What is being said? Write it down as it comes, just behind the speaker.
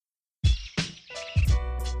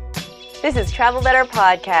This is Travel Better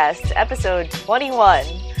Podcast, episode 21.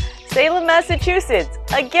 Salem, Massachusetts,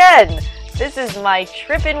 again! This is my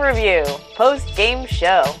trip in review, post-game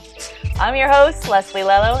show. I'm your host, Leslie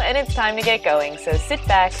Lello, and it's time to get going, so sit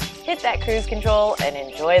back, hit that cruise control, and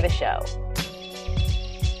enjoy the show.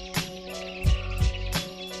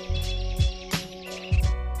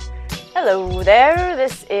 Hello there,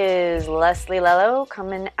 this is Leslie Lello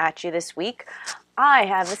coming at you this week. I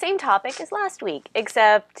have the same topic as last week,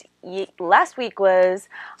 except last week was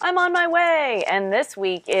I'm on my way, and this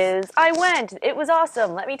week is I went. It was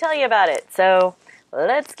awesome. Let me tell you about it. So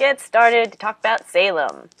let's get started to talk about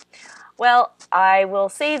Salem. Well, I will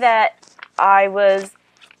say that I was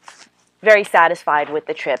very satisfied with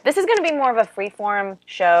the trip. This is going to be more of a free-form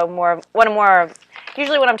show,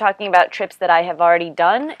 usually when I'm talking about trips that I have already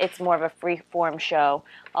done, it's more of a free-form show,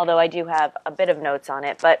 although I do have a bit of notes on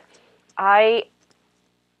it. But I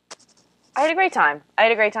had a great time.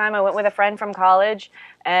 I went with a friend from college,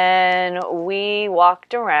 and we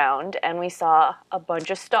walked around, and we saw a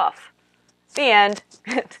bunch of stuff. The end.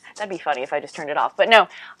 That'd be funny if I just turned it off. But no,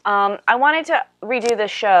 I wanted to redo the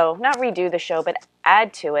show. Not redo the show, but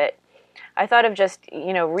add to it. I thought of just,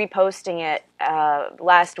 reposting it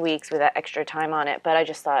last week's with that extra time on it, but I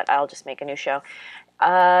just thought I'll just make a new show.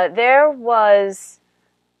 There were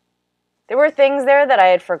things there that I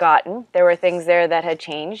had forgotten. There were things there that had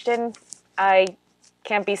changed, and I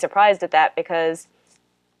can't be surprised at that because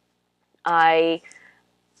I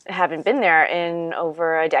haven't been there in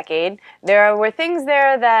over a decade. There were things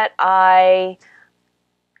there that I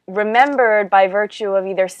remembered by virtue of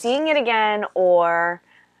either seeing it again or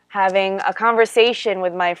having a conversation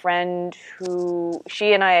with my friend who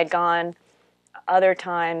she and I had gone other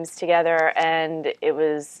times together, and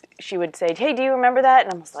she would say, "Hey, do you remember that?"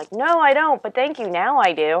 And I was like, "No, I don't, but thank you, now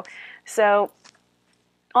I do." So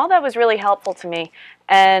all that was really helpful to me,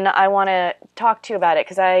 and I want to talk to you about it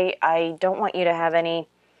because I don't want you to have any.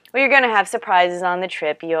 Well, you're going to have surprises on the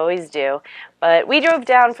trip. You always do. But we drove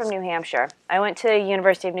down from New Hampshire. I went to the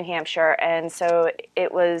University of New Hampshire, and so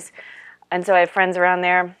I have friends around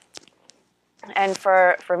there. And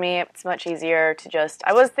for me, it's much easier to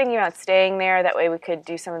I was thinking about staying there. That way we could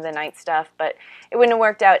do some of the night stuff, but it wouldn't have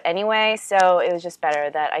worked out anyway, so it was just better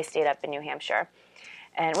that I stayed up in New Hampshire,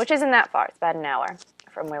 which isn't that far. It's about an hour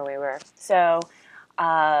from where we were. So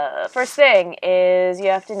first thing is you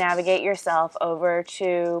have to navigate yourself over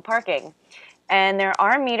to parking. And there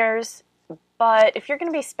are meters, but if you're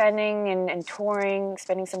going to be spending and touring,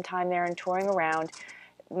 spending some time there and touring around,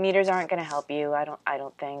 meters aren't going to help you. I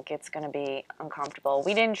don't think it's going to be uncomfortable.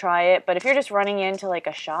 We didn't try it, but if you're just running into like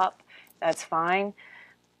a shop, that's fine.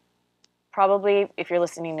 Probably if you're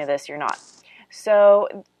listening to this, you're not.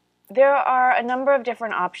 So there are a number of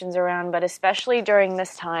different options around, but especially during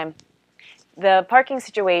this time, the parking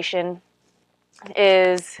situation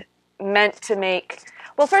is meant to make...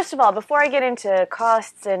 Well, first of all, before I get into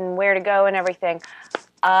costs and where to go and everything,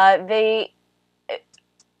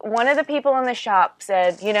 one of the people in the shop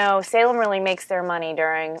said, Salem really makes their money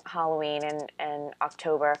during Halloween and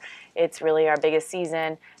October. It's really our biggest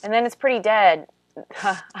season. And then it's pretty dead,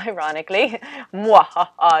 ironically.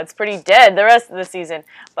 It's pretty dead the rest of the season,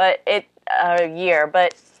 year.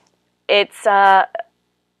 But it's, so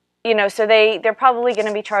they're probably going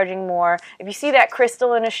to be charging more. If you see that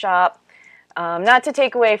crystal in a shop, not to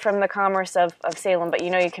take away from the commerce of Salem, but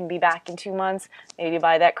you can be back in 2 months. Maybe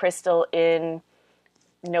buy that crystal in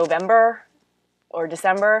November or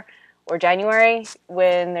December or January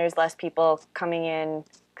when there's less people coming in,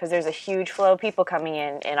 because there's a huge flow of people coming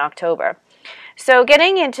in October. So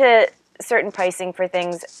getting into certain pricing for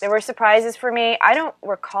things, there were surprises for me. I don't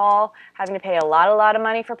recall having to pay a lot of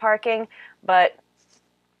money for parking, but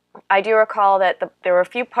I do recall that there were a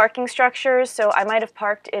few parking structures, so I might have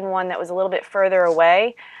parked in one that was a little bit further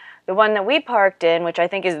away. The one that we parked in, which I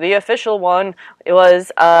think is the official one, it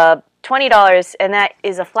was $20, and that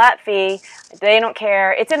is a flat fee. They don't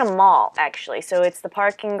care. It's in a mall, actually. So it's the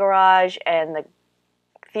parking garage and the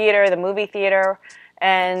theater, the movie theater,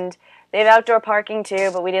 and they have outdoor parking too,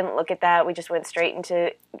 but we didn't look at that. We just went straight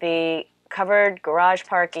into the covered garage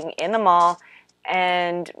parking in the mall,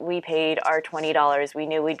 and we paid our $20. We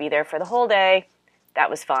knew we'd be there for the whole day. That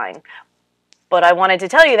was fine. But I wanted to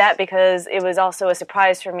tell you that because it was also a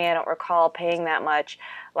surprise for me. I don't recall paying that much.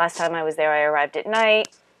 Last time I was there, I arrived at night.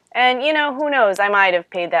 And, who knows, I might have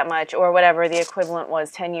paid that much or whatever the equivalent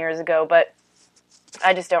was 10 years ago, but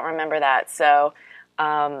I just don't remember that. So,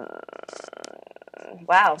 wow,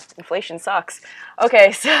 inflation sucks.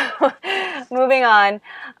 Okay, so moving on.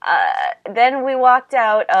 Then we walked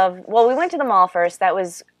out we went to the mall first. It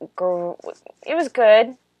was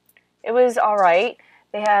good. It was all right.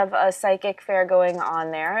 They have a psychic fair going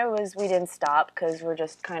on there. We didn't stop because we're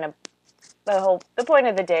just kind of, the point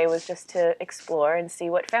of the day was just to explore and see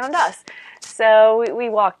what found us. So we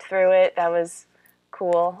walked through it. That was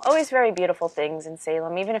cool. Always very beautiful things in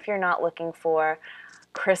Salem, even if you're not looking for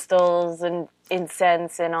crystals and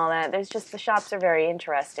incense and all that. There's just, the shops are very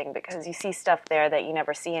interesting because you see stuff there that you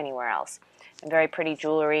never see anywhere else. And very pretty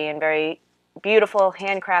jewelry and very beautiful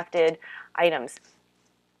handcrafted items.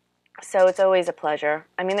 So it's always a pleasure.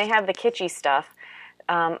 I mean, they have the kitschy stuff.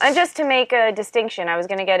 And just to make a distinction, I was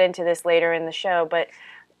going to get into this later in the show, but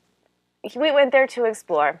we went there to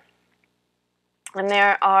explore. And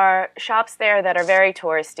there are shops there that are very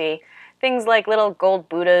touristy. Things like little gold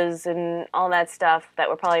Buddhas and all that stuff that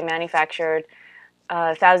were probably manufactured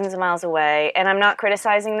thousands of miles away. And I'm not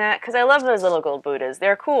criticizing that because I love those little gold Buddhas.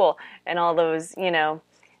 They're cool. And all those, I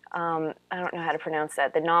don't know how to pronounce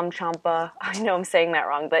that. The Nam Champa, I know I'm saying that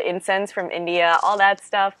wrong, but incense from India, all that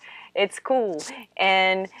stuff, it's cool.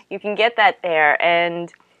 And you can get that there,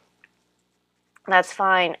 and that's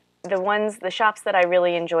fine. The shops that I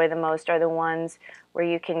really enjoy the most are the ones where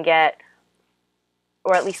you can get,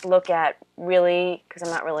 or at least look at, really, because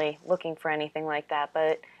I'm not really looking for anything like that,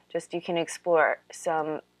 but just you can explore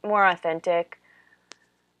some more authentic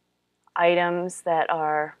items that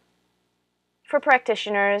are for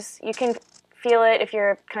practitioners. You can feel it if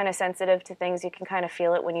you're kind of sensitive to things. You can kind of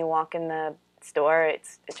feel it when you walk in the store. It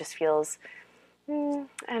just feels, I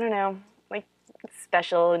don't know, like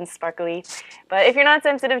special and sparkly. But if you're not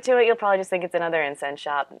sensitive to it, you'll probably just think it's another incense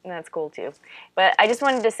shop, and that's cool too. But I just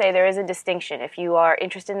wanted to say there is a distinction. If you are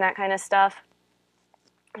interested in that kind of stuff,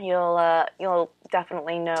 you'll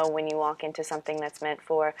definitely know when you walk into something that's meant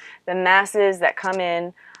for the masses that come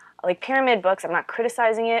in. Like Pyramid Books, I'm not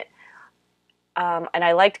criticizing it. And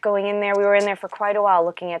I liked going in there. We were in there for quite a while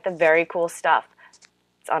looking at the very cool stuff.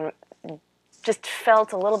 Just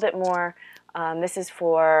felt a little bit more, this is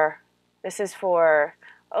for,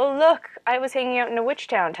 oh look, I was hanging out in a witch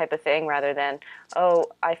town type of thing, rather than, oh,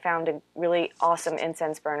 I found a really awesome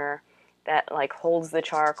incense burner that like holds the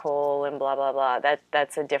charcoal and blah, blah, blah.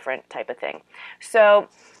 That's a different type of thing. So,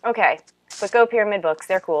 okay, but go Pyramid Books,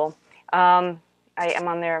 they're cool. I am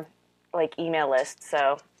on their like email list,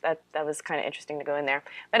 so that was kind of interesting to go in there.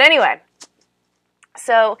 But anyway,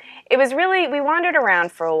 so it was really, we wandered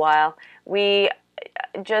around for a while. We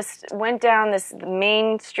just went down this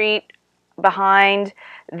main street behind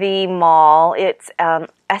the mall. It's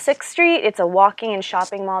Essex Street. It's a walking and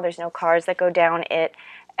shopping mall. There's no cars that go down it.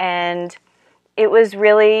 And it was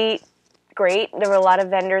really great. There were a lot of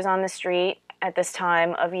vendors on the street at this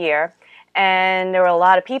time of year. And there were a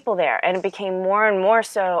lot of people there. And it became more and more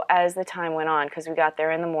so as the time went on, because we got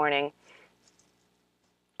there in the morning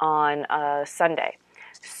on Sunday.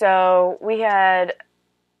 So we had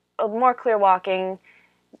a more clear walking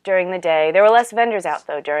during the day. There were less vendors out,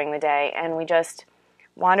 though, during the day. And we just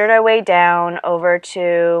wandered our way down over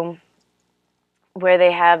to where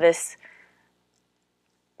they have this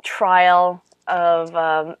trial of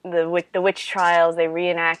the witch trials. They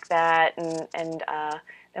reenact that, and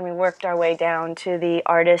then we worked our way down to the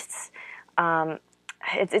artists.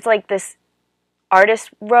 It's like this artist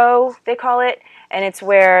row, they call it, and it's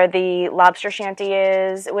where the lobster shanty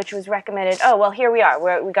is, which was recommended. Oh, well, here we are.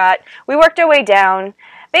 We worked our way down.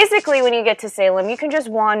 Basically, when you get to Salem, you can just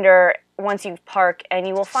wander once you park, and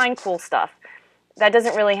you will find cool stuff. That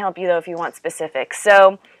doesn't really help you, though, if you want specifics.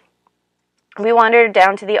 So we wandered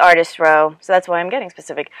down to the artist row, so that's why I'm getting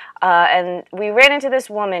specific. And we ran into this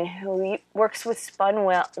woman who works with spun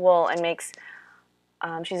wool and makes,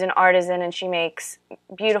 she's an artisan, and she makes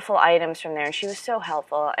beautiful items from there. And she was so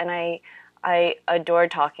helpful, and I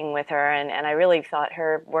adored talking with her, and I really thought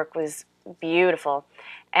her work was beautiful.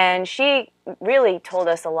 And she really told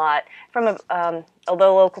us a lot from a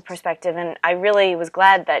local perspective, and I really was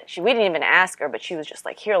glad that we didn't even ask her, but she was just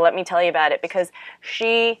like, here, let me tell you about it, because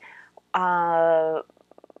she... I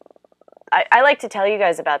like to tell you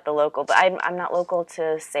guys about the local, but I'm not local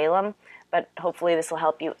to Salem, but hopefully this will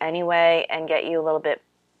help you anyway and get you a little bit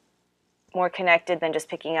more connected than just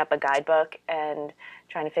picking up a guidebook and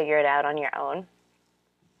trying to figure it out on your own.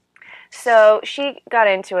 So she got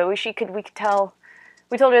into it. We could tell.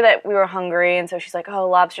 We told her that we were hungry, and so she's like, "Oh,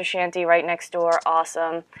 lobster shanty right next door,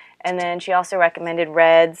 awesome." And then she also recommended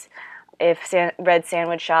Red's. Red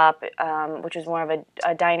Sandwich Shop, which was more of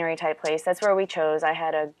a dinery type place. That's where we chose. I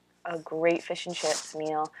had a great fish and chips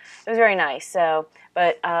meal. It was very nice. So,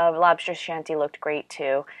 but lobster shanty looked great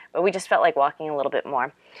too. But we just felt like walking a little bit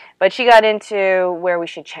more. But she got into where we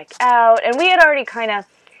should check out, and we had already kind of,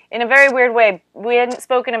 in a very weird way, we hadn't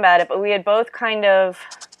spoken about it, but we had both kind of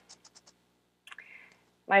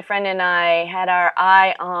my friend and I had our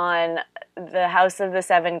eye on the House of the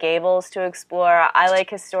Seven Gables to explore. I like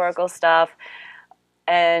historical stuff,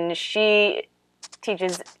 and she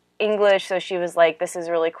teaches English, so she was like, this is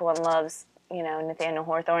really cool, and loves, Nathaniel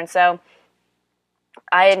Hawthorne. So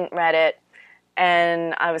I hadn't read it,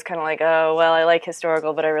 and I was kind of like, oh, well, I like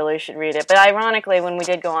historical, but I really should read it. But ironically, when we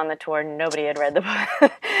did go on the tour, nobody had read the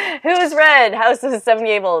book. Who's read House of the Seven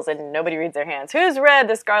Gables? And nobody reads their hands. Who's read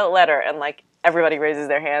The Scarlet Letter? And, like, everybody raises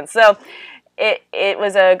their hands. So it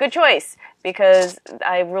was a good choice because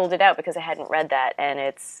I ruled it out because I hadn't read that, and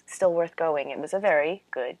it's still worth going. It was a very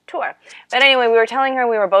good tour. But anyway, we were telling her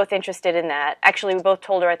we were both interested in that. Actually, we both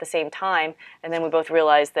told her at the same time, and then we both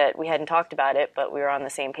realized that we hadn't talked about it, but we were on the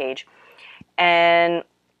same page. And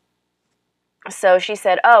so she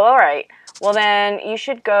said, oh, all right, well then you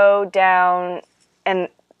should go down and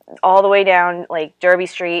all the way down like Derby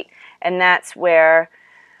Street, and that's where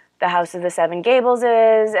the House of the Seven Gables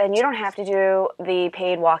is, and you don't have to do the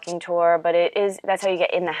paid walking tour, but that's how you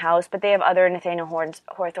get in the house, but they have other Nathaniel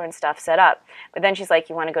Hawthorne stuff set up. But then she's like,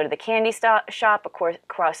 you want to go to the candy shop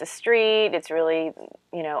across the street, it's really,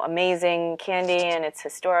 amazing candy, and it's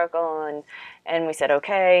historical, and we said,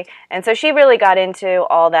 okay. And so she really got into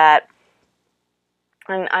all that,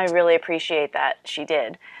 and I really appreciate that she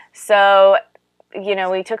did. So,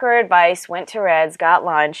 we took her advice, went to Red's, got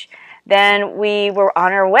lunch. Then we were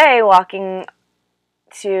on our way walking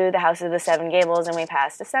to the House of the Seven Gables, and we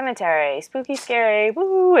passed a cemetery. Spooky, scary,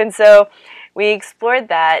 woo! And so we explored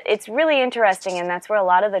that. It's really interesting, and that's where a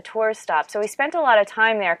lot of the tours stop. So we spent a lot of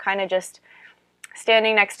time there kind of just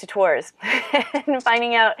standing next to tours and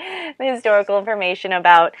finding out the historical information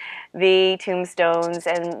about the tombstones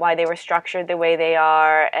and why they were structured the way they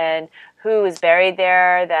are and who is buried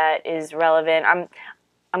there that is relevant.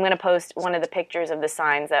 I'm going to post one of the pictures of the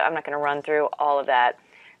signs. That I'm not going to run through all of that,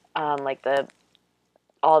 like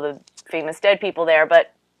all the famous dead people there,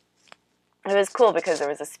 but it was cool because there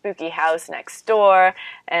was a spooky house next door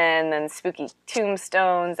and then spooky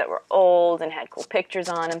tombstones that were old and had cool pictures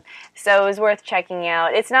on them. So it was worth checking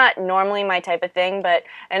out. It's not normally my type of thing,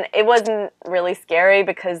 and it wasn't really scary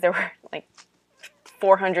because there were like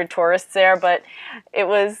 400 tourists there, but it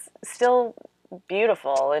was still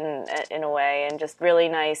beautiful in a way, and just really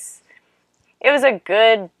nice. It was a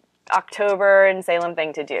good October in Salem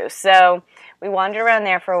thing to do. So we wandered around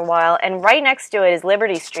there for a while, and right next to it is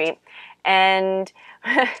Liberty Street. And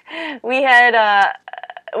we had,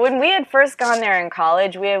 when we had first gone there in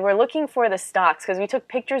college, we were looking for the stocks because we took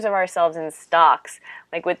pictures of ourselves in stocks.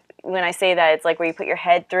 Like when I say that, it's like where you put your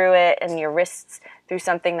head through it and your wrists through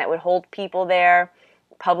something that would hold people there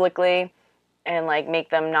publicly and like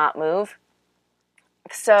make them not move.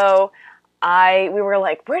 So we were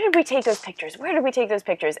like, where did we take those pictures? Where did we take those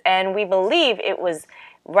pictures? And we believe it was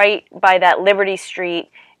right by that Liberty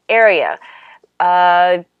Street area.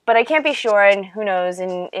 But I can't be sure, and who knows,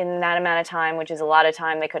 in that amount of time, which is a lot of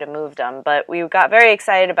time, they could have moved them. But we got very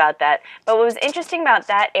excited about that. But what was interesting about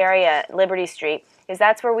that area, Liberty Street, is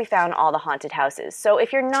that's where we found all the haunted houses. So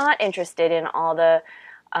if you're not interested in all the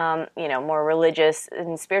more religious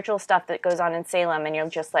and spiritual stuff that goes on in Salem, and you're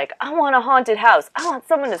just like, I want a haunted house, I want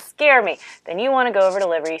someone to scare me, then you want to go over to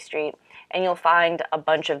Liberty Street, and you'll find a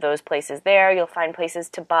bunch of those places there. You'll find places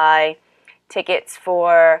to buy tickets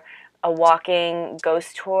for a walking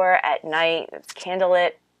ghost tour at night. It's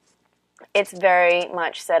candlelit. It's very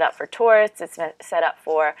much set up for tourists. It's set up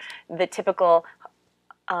for the typical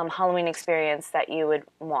Halloween experience that you would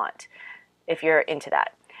want if you're into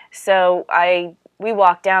that. So we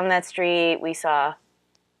walked down that street. We saw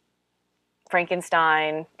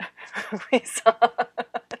Frankenstein. we saw,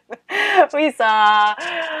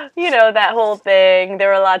 that whole thing. There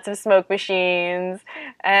were lots of smoke machines,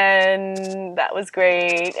 and that was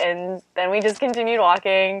great. And then we just continued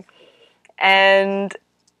walking, and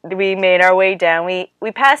we made our way down.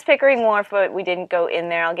 We passed Pickering Wharf, but we didn't go in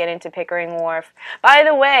there. I'll get into Pickering Wharf. By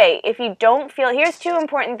the way, if you don't feel, here's two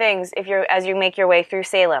important things as you make your way through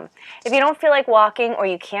Salem. If you don't feel like walking or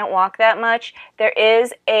you can't walk that much, there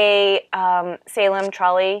is a Salem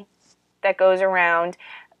trolley that goes around.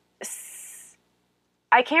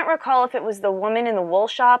 I can't recall if it was the woman in the wool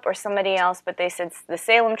shop or somebody else, but they said the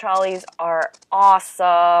Salem trolleys are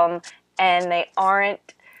awesome, and they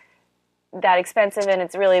aren't that expensive, and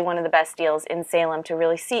it's really one of the best deals in Salem to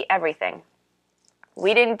really see everything.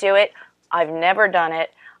 We didn't do it. I've never done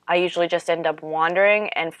it. I usually just end up wandering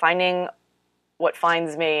and finding what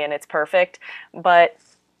finds me, and it's perfect. But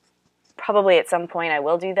probably at some point I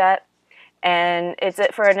will do that. And it's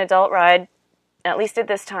for an adult ride. At least at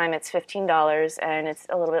this time, it's $15, and it's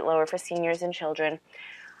a little bit lower for seniors and children.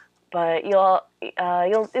 but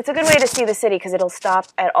it's a good way to see the city because it'll stop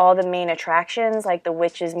at all the main attractions like the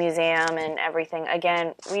Witches Museum and everything.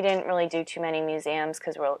 Again, we didn't really do too many museums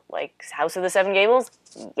because we're like House of the Seven Gables,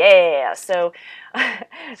 yeah. So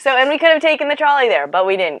and we could have taken the trolley there, but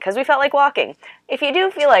we didn't because we felt like walking. If you do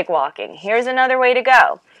feel like walking, here's another way to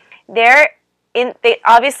go.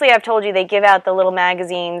 Obviously, I've told you they give out the little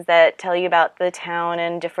magazines that tell you about the town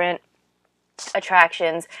and different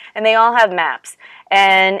attractions, and they all have maps.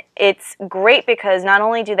 And it's great because not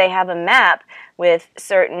only do they have a map with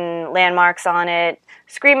certain landmarks on it,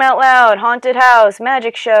 Scream Out Loud, Haunted House,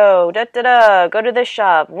 Magic Show, da-da-da, go to this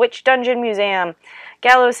shop, Witch Dungeon Museum,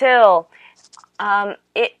 Gallows Hill.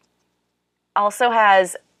 It also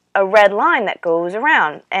has a red line that goes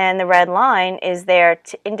around, and the red line is there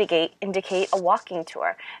to indicate a walking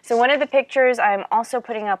tour. So one of the pictures I'm also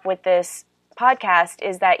putting up with this podcast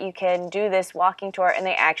is that you can do this walking tour, and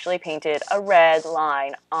they actually painted a red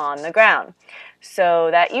line on the ground so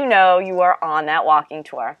that you know you are on that walking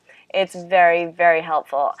tour. It's very, very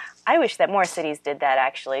helpful. I wish that more cities did that,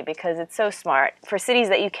 actually, because it's so smart. For cities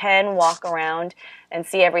that you can walk around and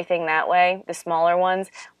see everything that way, the smaller ones,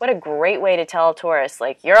 what a great way to tell tourists,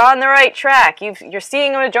 like, you're on the right track. You're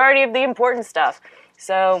seeing a majority of the important stuff.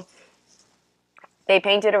 So they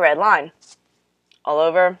painted a red line all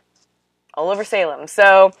over Salem.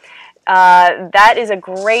 So that is a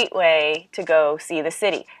great way to go see the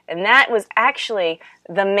city. And that was actually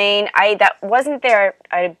the main, that wasn't there,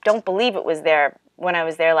 I don't believe it was there when I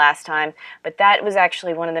was there last time, but that was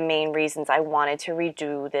actually one of the main reasons I wanted to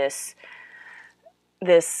redo this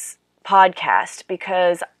podcast,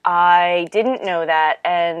 because I didn't know that,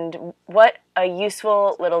 and what a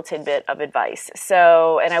useful little tidbit of advice.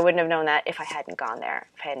 So, and I wouldn't have known that if I hadn't gone there,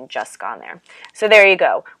 if I hadn't just gone there. So there you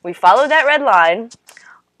go. We followed that red line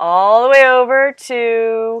all the way over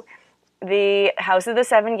to the House of the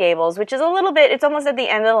Seven Gables, which is a little bit, it's almost at the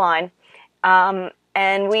end of the line. But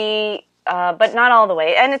not all the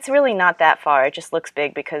way. And it's really not that far. It just looks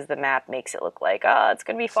big because the map makes it look like, it's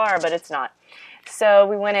going to be far, but it's not. So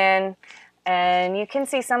we went in, and you can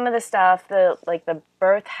see some of the stuff, the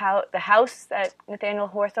house that Nathaniel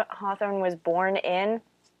Hawthorne was born in,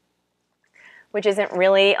 which isn't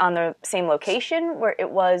really on the same location where it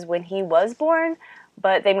was when he was born,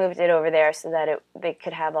 but they moved it over there so that they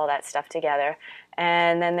could have all that stuff together.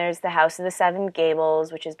 And then there's the House of the Seven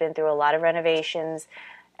Gables, which has been through a lot of renovations,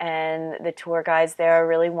 and the tour guides there are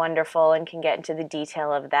really wonderful and can get into the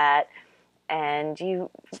detail of that. And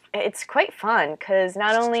it's quite fun because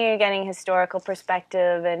not only are you getting historical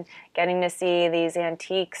perspective and getting to see these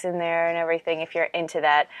antiques in there and everything if you're into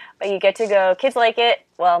that, but you get to go, kids like it.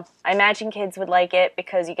 Well, I imagine kids would like it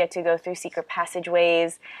because you get to go through secret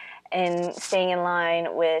passageways and staying in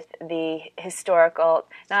line with the historical,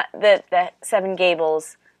 not the Seven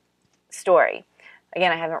Gables story.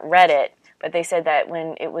 Again, I haven't read it, but they said that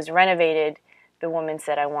when it was renovated, the woman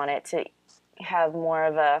said, I want it to have more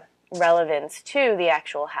of a relevance to the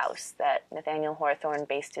actual house that Nathaniel Hawthorne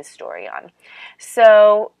based his story on.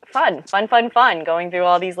 So fun, going through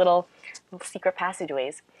all these little secret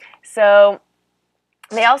passageways. So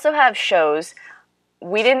they also have shows.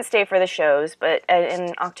 We didn't stay for the shows, but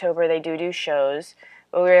in October they do shows.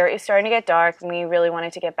 But it was starting to get dark, and we really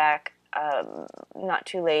wanted to get back not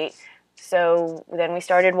too late. So then we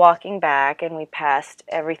started walking back, and we passed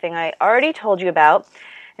everything I already told you about.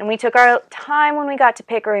 And we took our time when we got to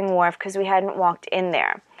Pickering Wharf because we hadn't walked in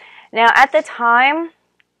there. Now, at the time,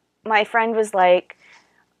 my friend was like,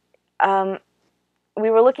 we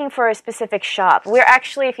were looking for a specific shop. We're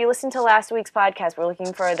actually, if you listen to last week's podcast, we're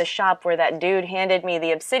looking for the shop where that dude handed me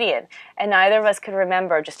the obsidian. And neither of us could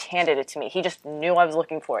remember, just handed it to me. He just knew I was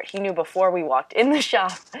looking for it. He knew before we walked in the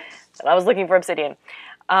shop that I was looking for obsidian.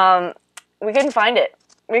 We couldn't find it.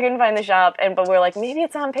 We couldn't find the shop, but we were like, maybe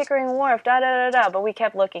it's on Pickering Wharf, but we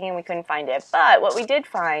kept looking and we couldn't find it. But what we did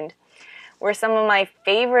find were some of my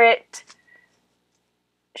favorite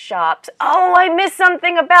shops. Oh, I missed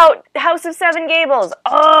something about House of Seven Gables.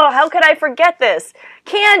 Oh, how could I forget this?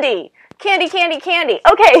 Candy.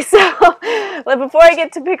 Okay, so before I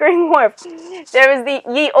get to Pickering Wharf, there was the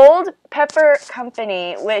Ye Old Pepper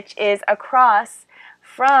Company, which is across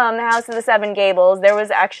from the House of the Seven Gables. There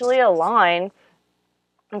was actually a line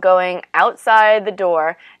going outside the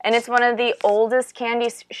door, and it's one of the oldest candy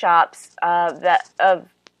shops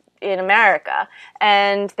in America.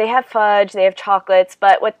 And they have fudge, they have chocolates,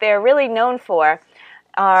 but what they're really known for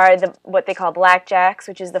are what they call blackjacks,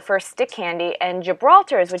 which is the first stick candy, and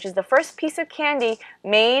Gibraltars, which is the first piece of candy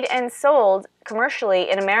made and sold commercially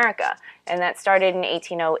in America, and that started in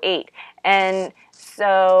 1808. And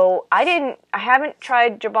so I haven't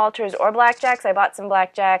tried Gibraltars or blackjacks. I bought some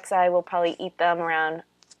blackjacks. I will probably eat them around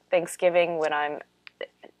Thanksgiving when I'm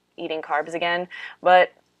eating carbs again,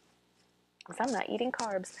 but because I'm not eating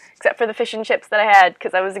carbs, except for the fish and chips that I had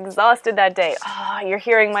because I was exhausted that day. Oh, you're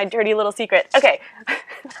hearing my dirty little secret. Okay,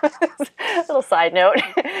 little side note.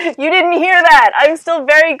 You didn't hear that. I'm still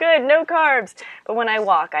very good, no carbs. But when I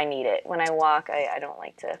walk, I need it. When I walk, I don't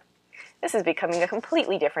like to. This is becoming a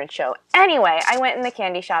completely different show. Anyway, I went in the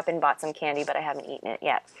candy shop and bought some candy, but I haven't eaten it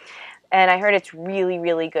yet. And I heard it's really,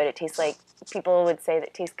 really good. It tastes like, people would say that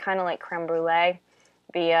it tastes kind of like creme brulee,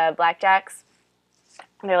 the blackjacks.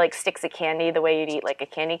 They're like sticks of candy, the way you'd eat like a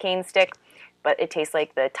candy cane stick, but it tastes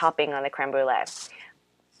like the topping on the creme brulee.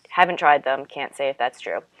 Haven't tried them, can't say if that's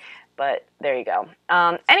true, but there you go.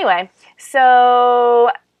 Anyway,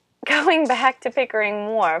 so going back to Pickering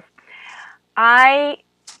Wharf, I,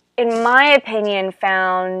 in my opinion,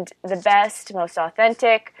 found the best, most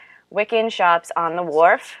authentic Wiccan shops on the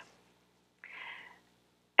wharf.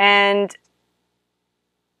 And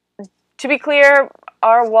to be clear,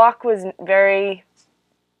 our walk was very...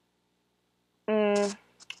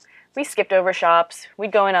 we skipped over shops.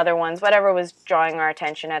 We'd go in other ones, whatever was drawing our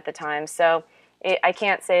attention at the time. So I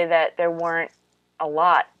can't say that there weren't a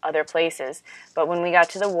lot other places. But when we got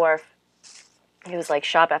to the wharf, it was like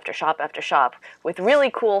shop after shop after shop with really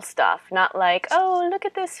cool stuff. Not like, oh, look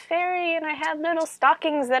at this fairy and I have little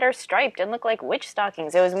stockings that are striped and look like witch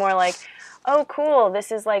stockings. It was more like, oh, cool, this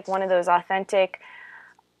is like one of those authentic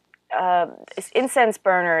incense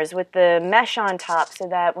burners with the mesh on top so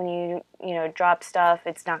that when you drop stuff,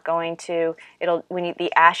 it's not going to, when the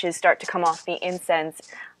ashes start to come off the incense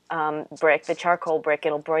brick, the charcoal brick,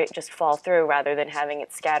 it'll just fall through rather than having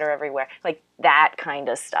it scatter everywhere. Like that kind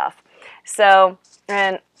of stuff. So,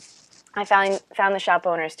 and I found the shop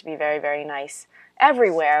owners to be very, very nice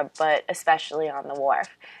everywhere, but especially on the wharf.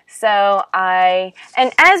 So while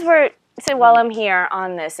I'm here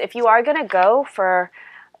on this, if you are going to go for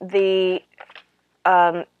the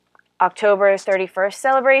October 31st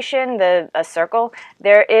celebration, a circle,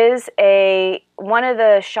 there is one of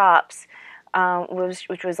the shops,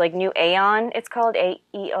 which was like New Aeon, it's called,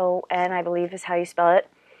 A-E-O-N, I believe is how you spell it.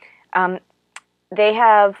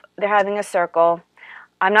 They're having a circle.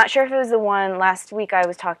 I'm not sure if it was the one last week. I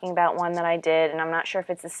was talking about one that I did, and I'm not sure if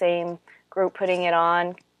it's the same group putting it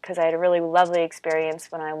on, because I had a really lovely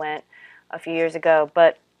experience when I went a few years ago.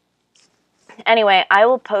 But anyway, I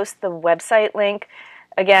will post the website link.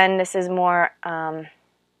 Again, this is more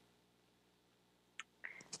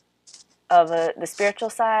of the spiritual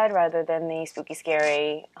side rather than the spooky,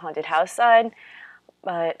 scary, haunted house side.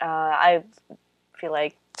 But I feel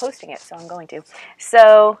like posting it, so I'm going to.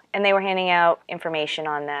 So, and they were handing out information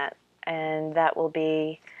on that, and that will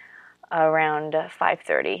be around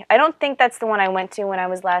 5:30. I don't think that's the one I went to when I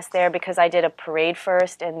was last there because I did a parade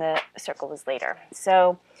first and the circle was later.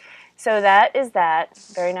 So that is that.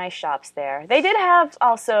 Very nice shops there. They did have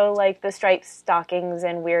also like the striped stockings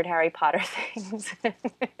and weird Harry Potter things.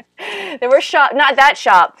 There were not that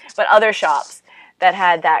shop, but other shops that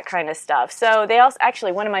had that kind of stuff. So they also,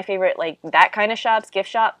 actually, one of my favorite, like, that kind of shops, gift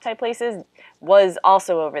shop type places, was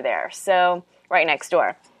also over there. So, right next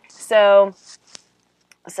door. So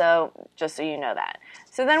just so you know that.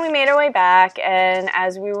 So then we made our way back, and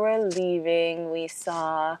as we were leaving, we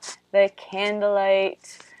saw the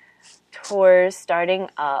candlelight tours starting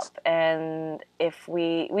up, and if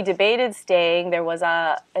we debated staying. There was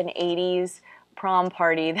an 80s prom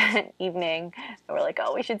party that evening. So we're like,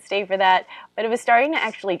 oh, we should stay for that. But it was starting to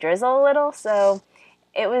actually drizzle a little, so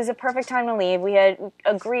it was a perfect time to leave. We had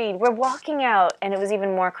agreed. We're walking out, and it was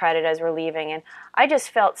even more crowded as we're leaving. And I just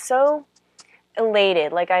felt so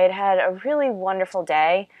elated, like I had had a really wonderful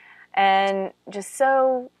day, and just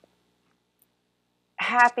so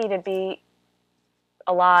happy to be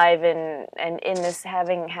alive and in this,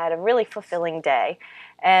 having had a really fulfilling day.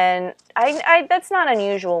 And I that's not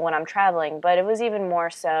unusual when I'm traveling, but it was even more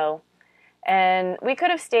so. And we could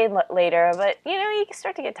have stayed later, but you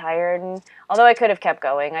start to get tired. And although I could have kept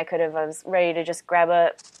going, I was ready to just grab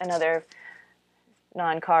another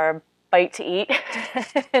non-carb bite to eat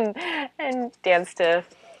and dance to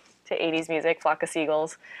 80s music, Flock of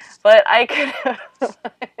Seagulls. But I could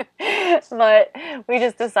have, but we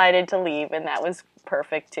just decided to leave, and that was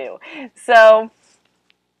perfect too. So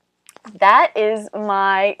that is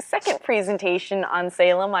my second presentation on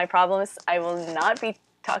Salem. I promise I will not be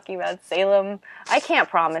talking about Salem. I can't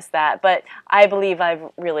promise that, but I believe I've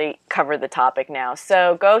really covered the topic now.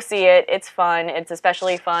 So go see it. It's fun. It's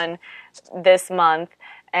especially fun this month.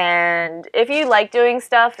 And if you like doing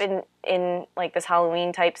stuff in like this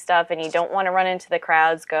Halloween type stuff and you don't want to run into the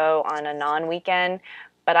crowds, go on a non-weekend.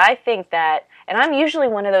 But I think that, and I'm usually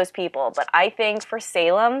one of those people, but I think for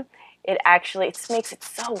Salem, it makes it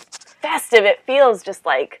so festive. It feels just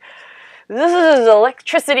like, this is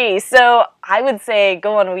electricity. So I would say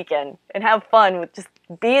go on a weekend and have fun with just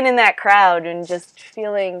being in that crowd and just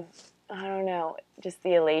feeling, I don't know, just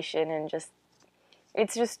the elation and just,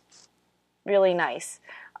 it's just really nice.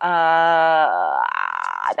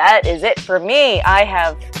 That is it for me. I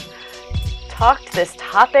have talked this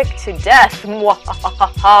topic to death.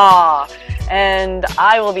 And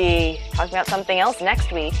I will be talking about something else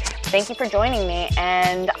next week. Thank you for joining me,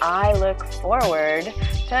 and I look forward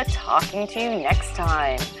to talking to you next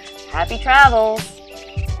time. Happy travels!